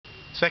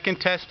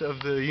Second test of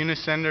the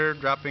unicender,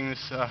 dropping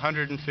this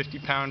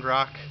 150-pound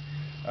rock.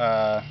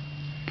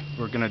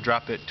 We're going to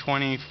drop it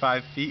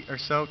 25 feet or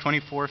so,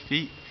 24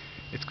 feet.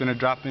 It's going to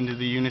drop into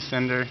the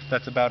unicender.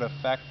 That's about a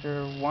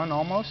factor 1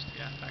 almost?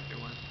 Yeah, factor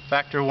 1.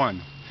 Factor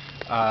 1.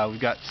 We've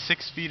got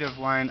 6 feet of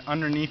line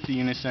underneath the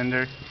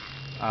unicender.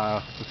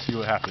 Let's see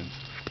what happens.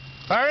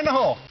 Fire in the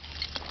hole!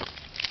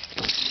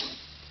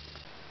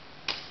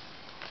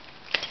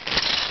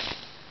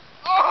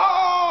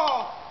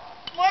 Oh!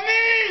 My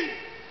knee!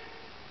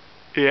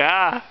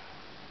 Yeah.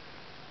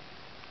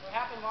 What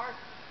happened, Mark?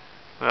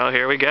 Well,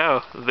 here we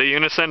go. The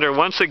unicender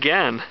once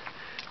again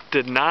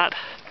did not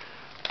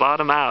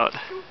bottom out.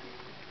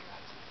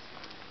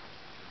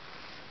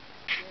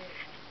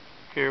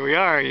 Here we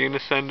are,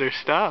 unicender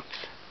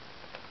stops.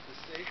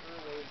 The safer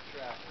way to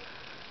travel.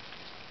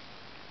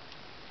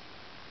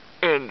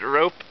 And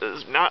rope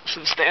is not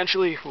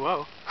substantially,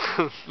 whoa,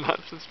 not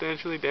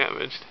substantially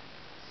damaged.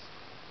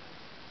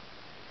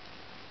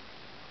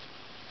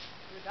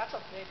 Dude, that's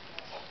a big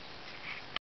hole.